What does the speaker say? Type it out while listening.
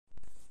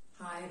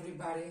Hi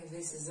everybody,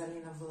 this is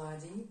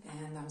Alenavladi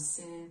and I'm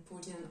singing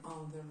Putting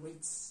on the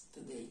Ritz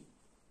today.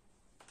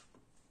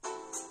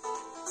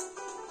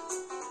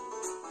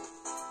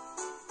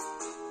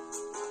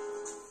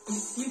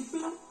 If you're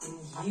blue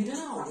and you don't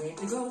know where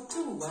to go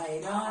to,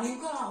 why don't you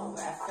go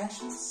where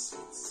fashion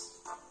sits?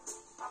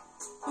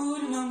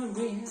 Putting on the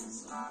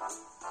Ritz.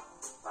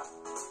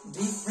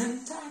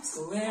 Different types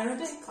to wear a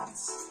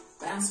decals,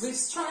 pants with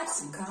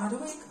stripes and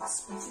cutaway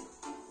cuts.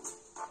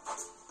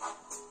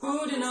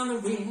 Putting on the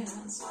Ritz.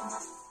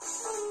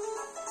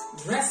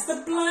 Dressed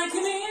up like $1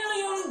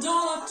 million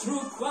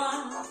trooper.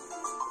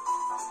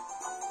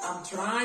 I'm trying